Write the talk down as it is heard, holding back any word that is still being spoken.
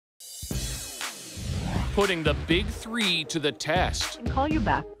putting the big three to the test. I'll call you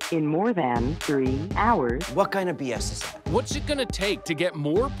back in more than 3 hours. What kind of BS is that? What's it gonna take to get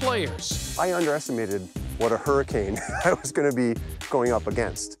more players? I underestimated what a hurricane I was going to be going up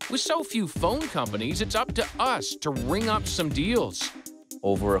against. With so few phone companies, it's up to us to ring up some deals.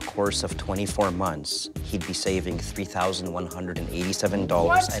 Over a course of 24 months, he'd be saving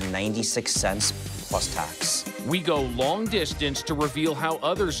 $3,187.96 plus tax. We go long distance to reveal how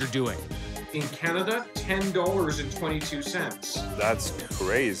others are doing. In Canada, $10.22. That's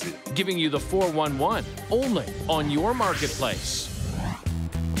crazy. Giving you the 411 only on your marketplace.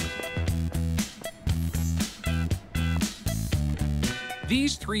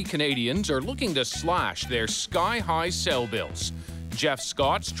 These three Canadians are looking to slash their sky-high cell bills. Jeff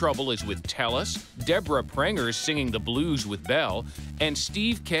Scott's trouble is with Telus, Deborah Prenger's singing the blues with Bell, and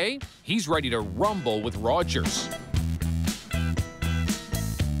Steve K, he's ready to rumble with Rogers.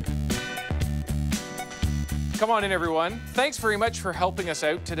 Come on in, everyone. Thanks very much for helping us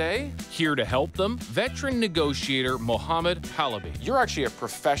out today. Here to help them, veteran negotiator Mohammed Halabi. You're actually a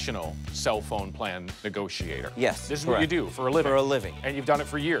professional cell phone plan negotiator. Yes, This is what you do for a living. For a living. And you've done it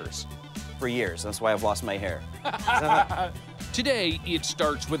for years. For years. That's why I've lost my hair. Today, it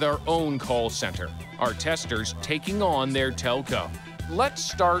starts with our own call center, our testers taking on their telco. Let's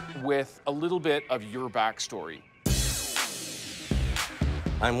start with a little bit of your backstory.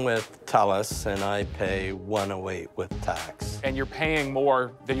 I'm with Telus, and I pay $108 with tax. And you're paying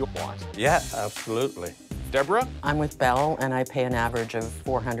more than you want. Yeah, absolutely. Deborah, I'm with Bell, and I pay an average of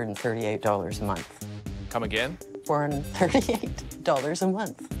 $438 a month. come again. $438 a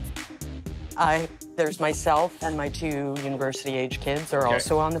month. There's myself and my 2 university-age kids are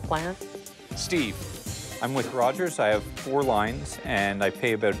also on the plan. Steve. I'm with Rogers. I have 4 lines, and I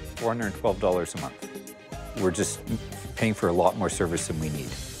pay about $412 a month. We're just paying for a lot more service than we need.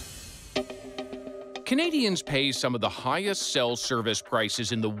 Canadians pay some of the highest cell service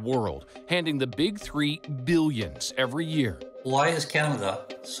prices in the world, handing the big three billions every year. Why is Canada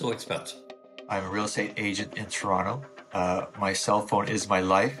so expensive? I'm a real estate agent in Toronto. My cell phone is my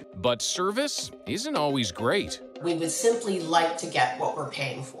life. But service isn't always great. We would simply like to get what we're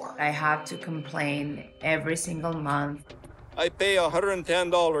paying for. I have to complain every single month. I pay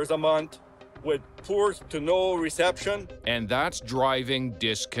 $110 a month with poor to no reception. And that's driving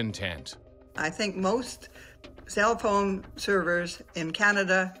discontent. I think most cell phone servers in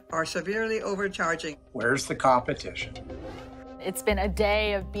Canada are severely overcharging. Where's the competition? It's been a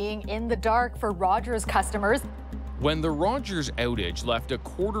day of being in the dark for Rogers customers. When the Rogers outage left a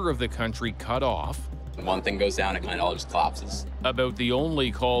quarter of the country cut off, when one thing goes down, it kind of all just collapses. About the only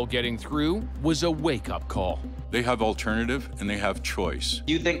call getting through was a wake-up call. They have alternative and they have choice.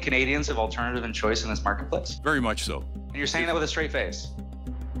 Do you think Canadians have alternative and choice in this marketplace? Very much so. And you're saying that with a straight face?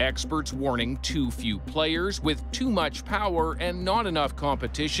 Experts warning too few players with too much power and not enough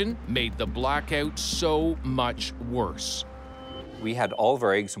competition made the blackout so much worse. We had all of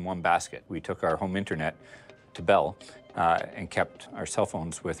our eggs in one basket. We took our home internet to Bell and kept our cell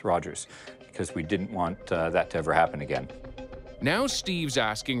phones with Rogers because we didn't want that to ever happen again. Now Steve's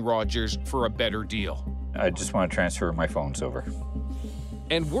asking Rogers for a better deal. I just want to transfer my phones over.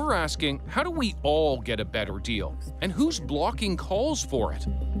 And we're asking, how do we all get a better deal? And who's blocking calls for it?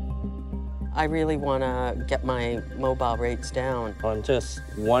 I really want to get my mobile rates down. I'm just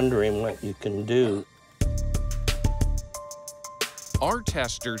wondering what you can do. Our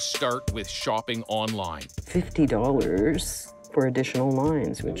testers start with shopping online. $50 for additional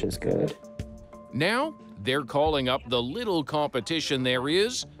lines, which is good. Now, they're calling up the little competition there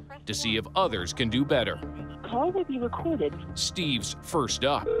is to see if others can do better. Call will be recorded. Steve's first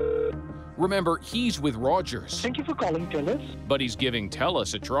up. Remember, he's with Rogers. Thank you for calling Telus. But he's giving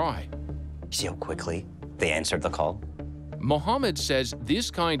Telus a try. See how quickly they answered the call? Mohammed says this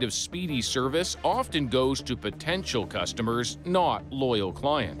kind of speedy service often goes to potential customers, not loyal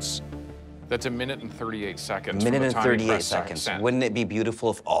clients. That's 1 minute and 38 seconds. Minute and 38 seconds. Wouldn't it be beautiful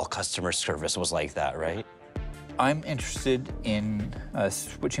if all customer service was like that, right? I'm interested in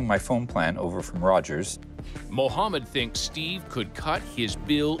switching my phone plan over from Rogers. Mohammed thinks Steve could cut his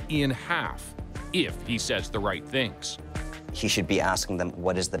bill in half if he says the right things. He should be asking them,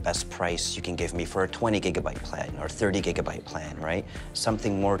 what is the best price you can give me for a 20 gigabyte plan or 30 gigabyte plan, right?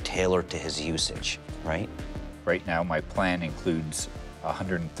 Something more tailored to his usage, right? Right now, my plan includes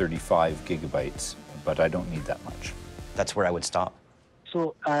 135 gigabytes, but I don't need that much. That's where I would stop.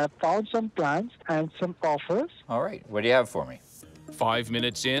 So I found some plans and some offers. All right, what do you have for me? 5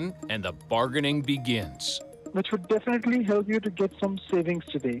 minutes in, and the bargaining begins. Which would definitely help you to get some savings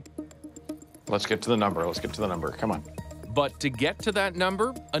today. Let's get to the number. Let's get to the number. Come on. But to get to that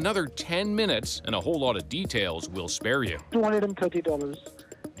number, another 10 minutes and a whole lot of details will spare you. $230.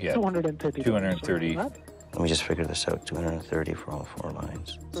 Yeah. $230. 230. Let me just figure this out. 230 for all 4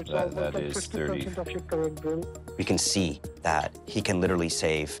 lines. So that is 30. Of your current bill. We can see that he can literally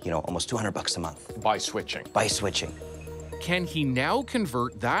save, almost $200 a month. By switching. By switching. Can he now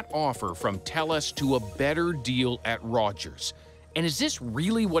convert that offer from Telus to a better deal at Rogers? And is this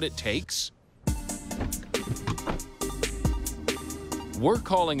really what it takes? We're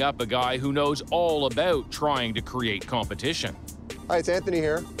calling up a guy who knows all about trying to create competition. Hi, it's Anthony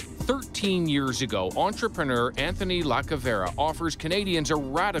here. 13 years ago, entrepreneur Anthony Lacavera offers Canadians a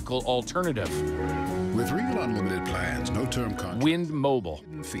radical alternative. With real unlimited plans, no term contract. Wind Mobile.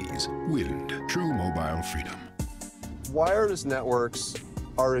 Fees. Wind. True mobile freedom. Wireless networks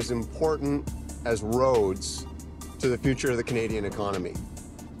are as important as roads to the future of the Canadian economy.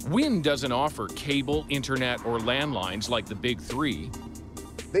 Wind doesn't offer cable, internet, or landlines like the big three.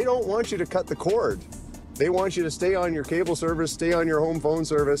 They don't want you to cut the cord. They want you to stay on your cable service, stay on your home phone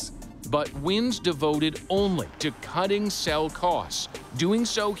service. But Wind's devoted only to cutting cell costs. Doing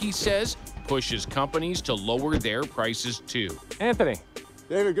so, he says, pushes companies to lower their prices too. Anthony.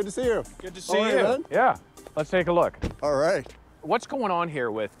 David, good to see you. Good to see you. Man? Yeah. Let's take a look. All right. What's going on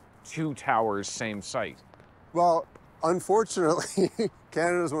here with 2 towers, same site? Well, unfortunately,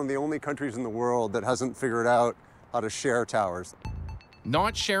 Canada is one of the only countries in the world that hasn't figured out how to share towers.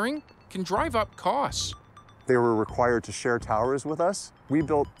 Not sharing can drive up costs. They were required to share towers with us. We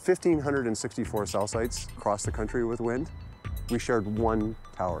built 1,564 cell sites across the country with Wind. We shared 1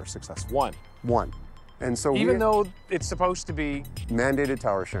 tower successfully. One. And so even though it's supposed to be mandated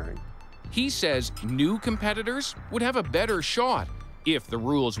tower sharing. He says new competitors would have a better shot if the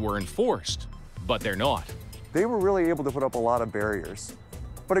rules were enforced, but they're not. They were really able to put up a lot of barriers,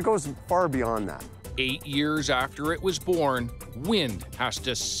 but it goes far beyond that. 8 years after it was born, Wind has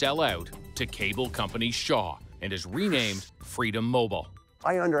to sell out to cable company Shaw and is renamed Freedom Mobile.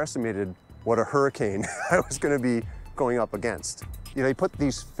 I underestimated what a hurricane I was going to be going up against. They put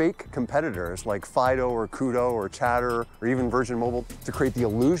these fake competitors like Fido or Koodo or Chatter or even Virgin Mobile to create the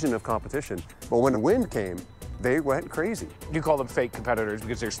illusion of competition. But when Wind came, they went crazy. You call them fake competitors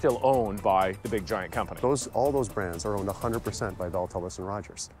because they're still owned by the big giant company. All those brands are owned 100% by Bell, Telus, and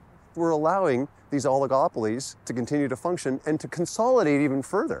Rogers. We're allowing these oligopolies to continue to function and to consolidate even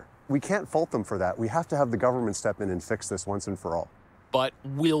further. We can't fault them for that. We have to have the government step in and fix this once and for all. But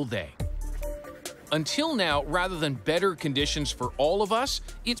will they? Until now, rather than better conditions for all of us,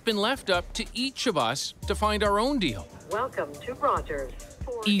 it's been left up to each of us to find our own deal. Welcome to Rogers.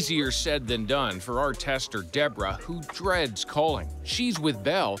 Easier said than done for our tester, Deborah, who dreads calling. She's with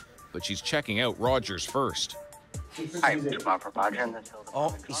Bell, but she's checking out Rogers first. Hi,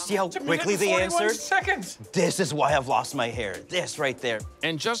 oh, you see how quickly they answered? Seconds. This is why I've lost my hair. This right there.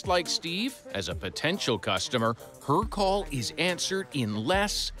 And just like Steve, as a potential customer, her call is answered in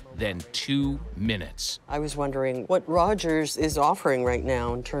less than 2 minutes. I was wondering what Rogers is offering right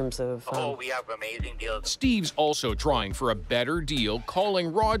now in terms of... we have amazing deals. Steve's also trying for a better deal,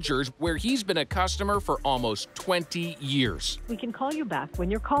 calling Rogers, where he's been a customer for almost 20 years. We can call you back when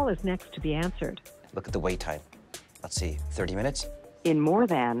your call is next to be answered. Look at the wait time. Let's see, 30 minutes? In more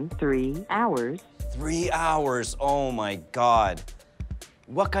than 3 hours. 3 hours, oh my God.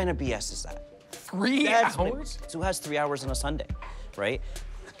 What kind of BS is that? 3 hours? So who has 3 hours on a Sunday, right?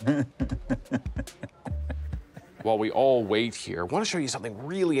 While we all wait here, I want to show you something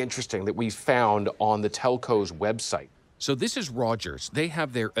really interesting that we found on the telco's website. So this is Rogers. They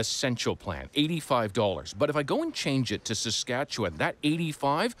have their essential plan, $85. But if I go and change it to Saskatchewan, that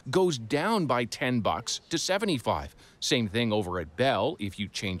 $85 goes down by $10 to $75. Same thing over at Bell if you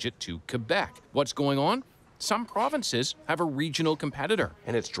change it to Quebec. What's going on? Some provinces have a regional competitor.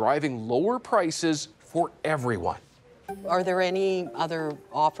 And it's driving lower prices for everyone. Are there any other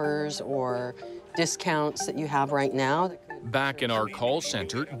offers or discounts that you have right now? Back in our call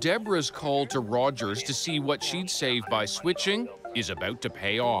center, Deborah's call to Rogers to see what she'd save by switching is about to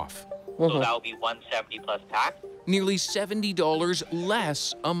pay off. So that would be $170 plus tax. Nearly $70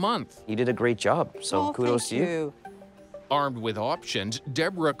 less a month. You did a great job, so kudos to you. Armed with options,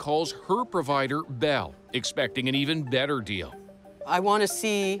 Deborah calls her provider Bell, expecting an even better deal. I want to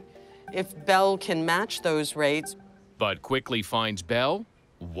see if Bell can match those rates. But quickly finds Bell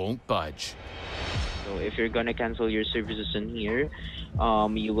won't budge. So if you're going to cancel your services in here,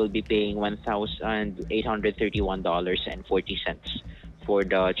 you will be paying $1,831.40 for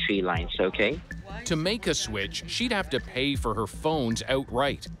the 3 lines, okay? To make a switch, she'd have to pay for her phones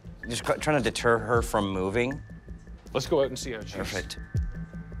outright. Just trying to deter her from moving. Let's go out and see how she's... Perfect.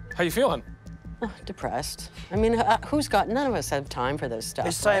 How you feeling? Depressed. I mean, none of us have time for this stuff.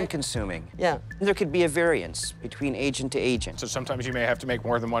 It's time consuming. Yeah. There could be a variance between agent to agent. So sometimes you may have to make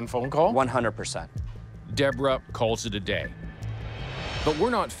more than one phone call? 100%. Deborah calls it a day. But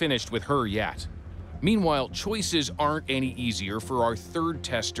we're not finished with her yet. Meanwhile, choices aren't any easier for our third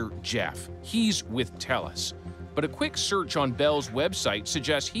tester, Jeff. He's with Telus. But a quick search on Bell's website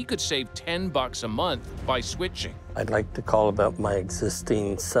suggests he could save $10 a month by switching. I'd like to call about my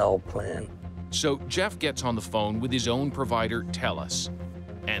existing cell plan. So Jeff gets on the phone with his own provider, Telus.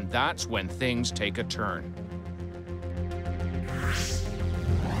 And that's when things take a turn.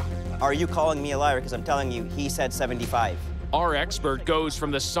 Are you calling me a liar? Because I'm telling you, he said 75. Our expert goes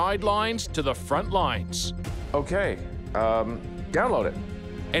from the sidelines to the front lines. Okay, download it.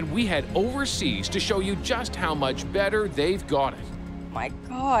 And we head overseas to show you just how much better they've got it. My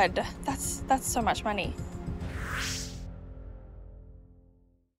God, that's so much money.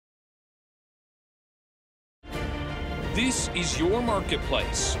 This is your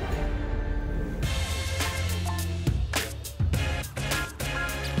marketplace.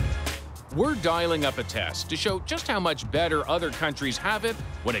 We're dialing up a test to show just how much better other countries have it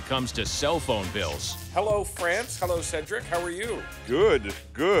when it comes to cell phone bills. Hello, France. Hello, Cedric. How are you? Good,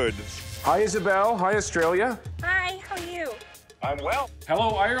 good. Hi, Isabel. Hi, Australia. Hi, how are you? I'm well.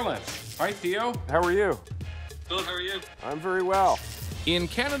 Hello, Ireland. Hi, Theo. How are you? Good, how are you? I'm very well. In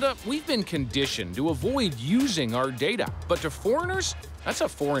Canada, we've been conditioned to avoid using our data. But to foreigners, that's a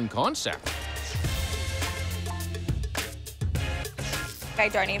foreign concept. I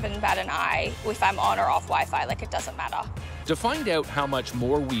don't even bat an eye if I'm on or off Wi-Fi, like it doesn't matter. To find out how much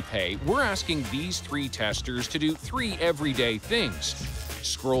more we pay, we're asking these three testers to do 3 everyday things.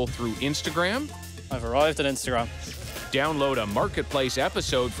 Scroll through Instagram. I've arrived at Instagram. Download a Marketplace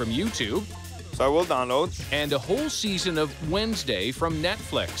episode from YouTube. So I will download. And a whole season of Wednesday from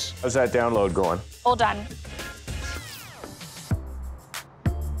Netflix. How's that download going? All done.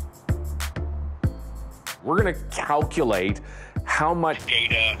 We're gonna calculate how much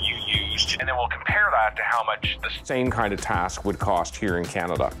data you used, and then we'll compare that to how much the same kind of task would cost here in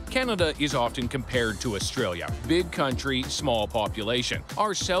Canada. Canada is often compared to Australia. Big country, small population.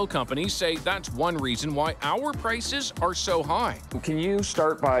 Our cell companies say that's one reason why our prices are so high. Can you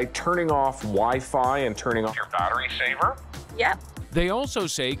start by turning off Wi-Fi and turning off your battery saver? Yep. They also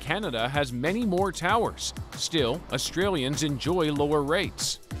say Canada has many more towers. Still, Australians enjoy lower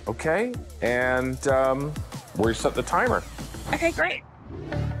rates. Okay, and we'll set the timer. Okay, great.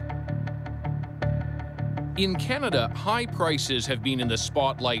 In Canada, high prices have been in the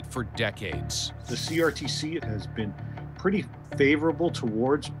spotlight for decades. The CRTC has been pretty favorable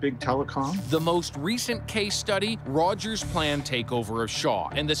towards big telecom. The most recent case study, Rogers' planned takeover of Shaw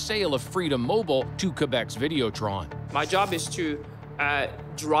and the sale of Freedom Mobile to Quebec's Videotron. My job is to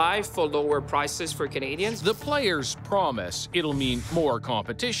drive for lower prices for Canadians. The players promise it'll mean more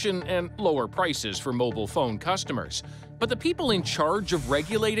competition and lower prices for mobile phone customers. But the people in charge of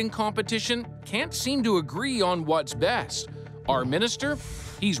regulating competition can't seem to agree on what's best. Our minister?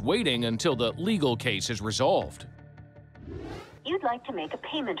 He's waiting until the legal case is resolved. You'd like to make a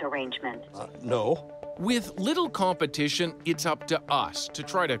payment arrangement. No. With little competition, it's up to us to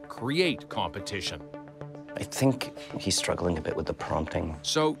try to create competition. I think he's struggling a bit with the prompting.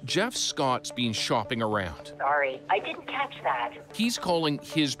 So Jeff Scott's been shopping around. Sorry, I didn't catch that. He's calling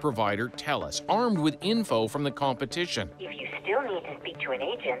his provider Telus, armed with info from the competition. If you still need to speak to an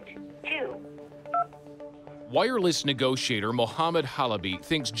agent, too. Wireless negotiator Mohammed Halabi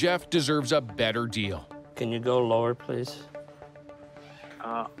thinks Jeff deserves a better deal. Can you go lower, please?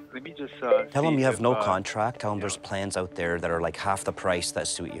 Let me just tell him you have no contract. Tell him there's plans out there that are like half the price that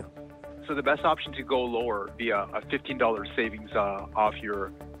suit you. So the best option to go lower via a $15 savings off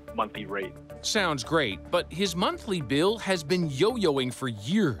your monthly rate. Sounds great, but his monthly bill has been yo-yoing for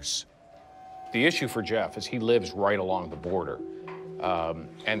years. The issue for Jeff is he lives right along the border.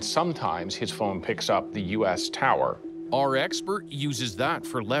 And sometimes his phone picks up the U.S. tower. Our expert uses that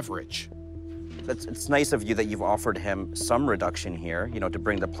for leverage. It's nice of you that you've offered him some reduction here, you know, to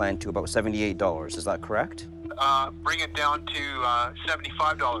bring the plan to about $78. Is that correct? Bring it down to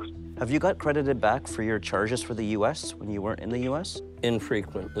 $75. Have you got credited back for your charges for the U.S. when you weren't in the U.S.?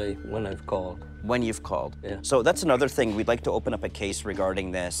 Infrequently, when I've called. When you've called? Yeah. So that's another thing. We'd like to open up a case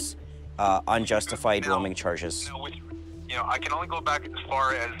regarding this unjustified roaming charges. I can only go back as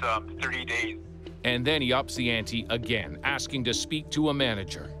far as 30 days. And then he ups the ante again, asking to speak to a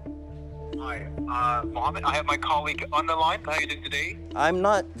manager. Hi, Mohammed, I have my colleague on the line. How are you doing today? I'm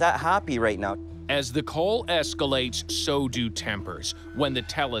not that happy right now. As the call escalates, so do tempers, when the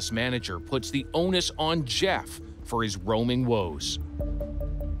Telus manager puts the onus on Jeff for his roaming woes.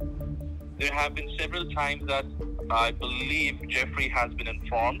 there have been several times that I believe Jeffrey has been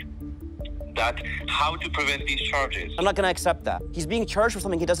informed that how to prevent these charges. I'm not going to accept that. He's being charged for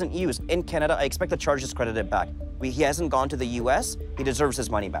something he doesn't use. In Canada, I expect the charges credited back. He hasn't gone to the US, he deserves his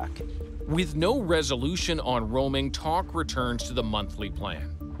money back. With no resolution on roaming, talk returns to the monthly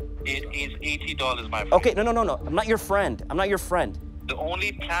plan. It is $80, my friend. Okay, no. I'm not your friend. I'm not your friend. The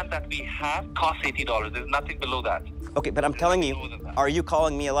only plan that we have costs $80. There's nothing below that. Okay, but I'm telling you, are you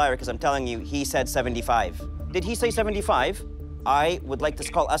calling me a liar? Because I'm telling you, he said 75. Did he say 75? I would like this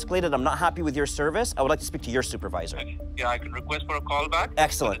call escalated. I'm not happy with your service. I would like to speak to your supervisor. Okay. Yeah, I can request for a call back.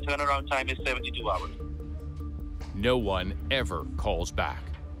 Excellent. The turnaround time is 72 hours. No one ever calls back.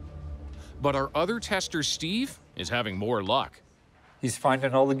 But our other tester, Steve, is having more luck. He's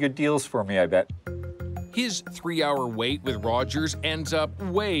finding all the good deals for me, I bet. His 3-hour wait with Rogers ends up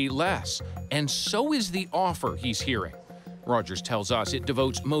way less, and so is the offer he's hearing. Rogers tells us it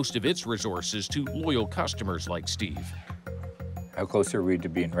devotes most of its resources to loyal customers like Steve. How close are we to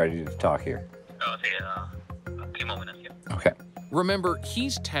being ready to talk here? Say 3 more minutes, yeah. Okay. Remember,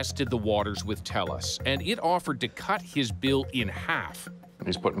 he's tested the waters with Telus, and it offered to cut his bill in half.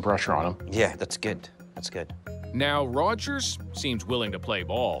 He's putting pressure on him. Yeah, that's good. That's good. Now, Rogers seems willing to play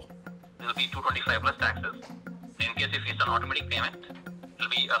ball. It'll be $225 plus taxes. In case if it's an automatic payment, it'll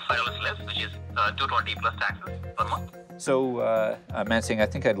be $5 less, which is $220 plus taxes per month. So, Mansing, I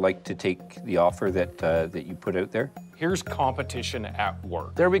think I'd like to take the offer that you put out there. Here's competition at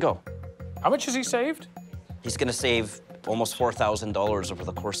work. There we go. How much has he saved? He's going to save almost $4,000 over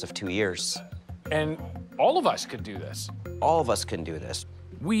the course of 2 years. And all of us could do this. All of us can do this.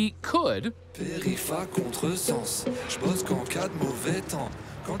 We could.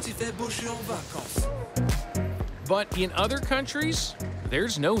 But in other countries,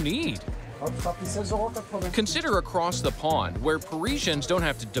 there's no need. Consider across the pond, where Parisians don't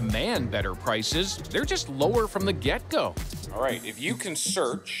have to demand better prices, they're just lower from the get-go. All right, if you can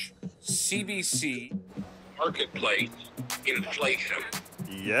search CBC Marketplace inflation.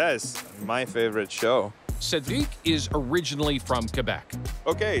 Yes, my favorite show. Cedric is originally from Quebec.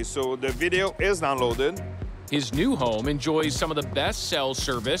 Okay, so the video is downloaded. His new home enjoys some of the best cell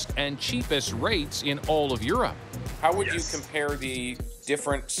service and cheapest rates in all of Europe. How would you compare the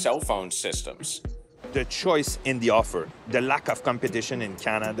different cell phone systems? The choice in the offer, the lack of competition in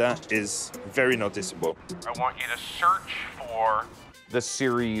Canada is very noticeable. I want you to search for the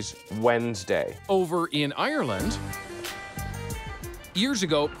series Wednesday. Over in Ireland, years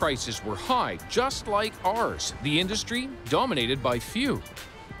ago, prices were high, just like ours. The industry dominated by few.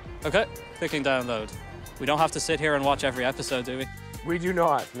 Okay, clicking download. We don't have to sit here and watch every episode, do we? We do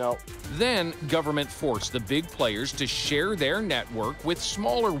not, no. Then government forced the big players to share their network with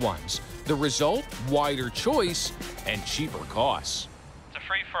smaller ones. The result, wider choice and cheaper costs. It's a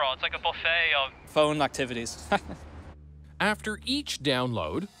free-for-all. It's like a buffet of phone activities. After each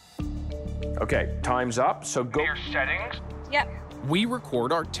download, okay, time's up, so go to your settings. Yep. We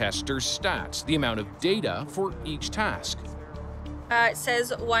record our tester's stats, the amount of data for each task. It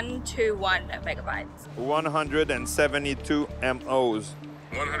says 121 megabytes. 172 MOs.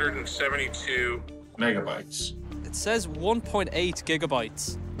 172 megabytes. It says 1.8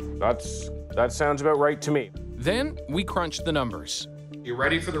 gigabytes. That sounds about right to me. Then we crunch the numbers. You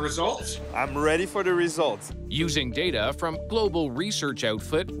ready for the results? I'm ready for the results. Using data from global research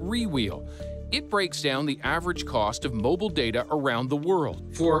outfit Rewheel, it breaks down the average cost of mobile data around the world.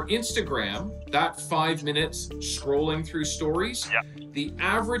 For Instagram, that 5 minutes scrolling through stories, the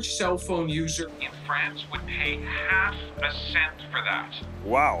average cell phone user in France would pay half a cent for that.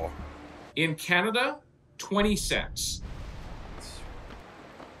 Wow. In Canada, 20 cents.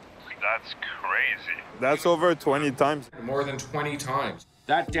 That's crazy. That's over 20 times. More than 20 times.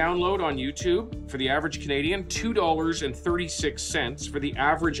 That download on YouTube, for the average Canadian, $2.36. For the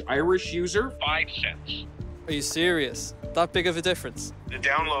average Irish user, 5 cents. Are you serious? That big of a difference? The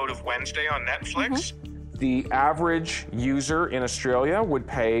download of Wednesday on Netflix, The average user in Australia would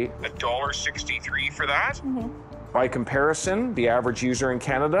pay $1.63 for that. By comparison, the average user in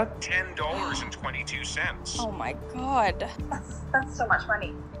Canada, $10.22. Oh my God. That's so much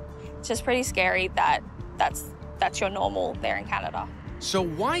money. It's just pretty scary that that's your normal there in Canada. So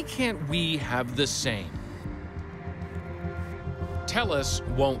why can't we have the same? Telus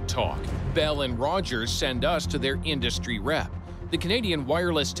won't talk. Bell and Rogers send us to their industry rep. The Canadian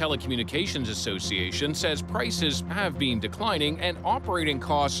Wireless Telecommunications Association says prices have been declining and operating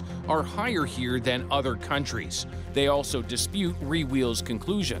costs are higher here than other countries. They also dispute Rewheel's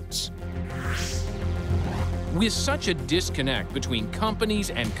conclusions. With such a disconnect between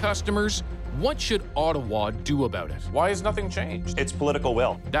companies and customers, What should Ottawa do about it? Why has nothing changed? It's political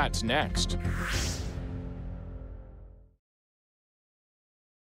will. That's next.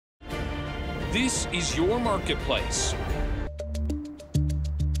 This is your marketplace.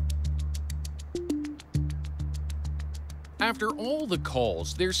 After all the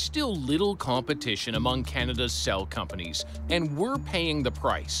calls, there's still little competition among Canada's cell companies, and we're paying the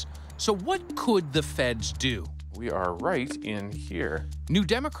price. So what could the feds do? We are right in here. New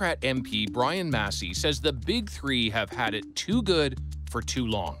Democrat MP Brian Massey says the big three have had it too good for too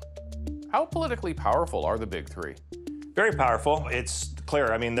long. How politically powerful are the big three? Very powerful. It's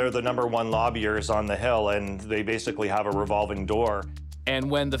clear. I mean, they're the #1 lobbyers on the Hill, and they basically have a revolving door.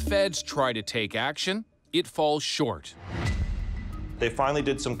 And when the feds try to take action, it falls short. They finally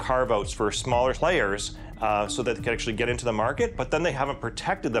did some carve-outs for smaller players so that they could actually get into the market, but then they haven't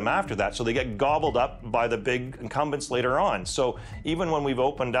protected them after that, so they get gobbled up by the big incumbents later on. So even when we've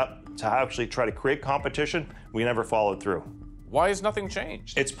opened up to actually try to create competition, we never followed through. Why has nothing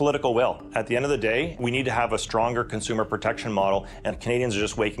changed? It's political will. At the end of the day, we need to have a stronger consumer protection model, and Canadians are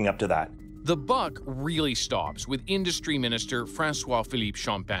just waking up to that. The buck really stops with Industry Minister François-Philippe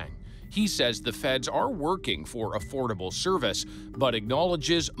Champagne. He says the feds are working for affordable service, but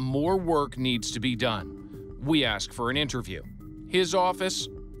acknowledges more work needs to be done. We ask for an interview. His office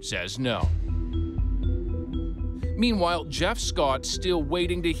says no. Meanwhile, Jeff Scott's still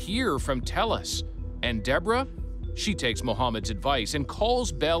waiting to hear from Telus. And Deborah? She takes Mohammed's advice and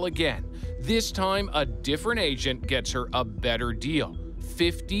calls Bell again. This time, a different agent gets her a better deal.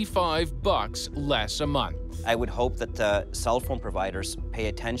 $55 less a month. I would hope that the cell phone providers pay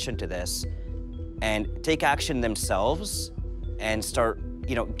attention to this and take action themselves and start,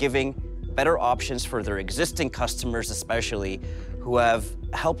 giving better options for their existing customers, especially, who have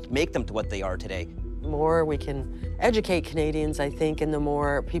helped make them to what they are today. The more we can educate Canadians, I think, and the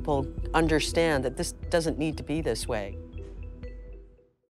more people understand that this doesn't need to be this way.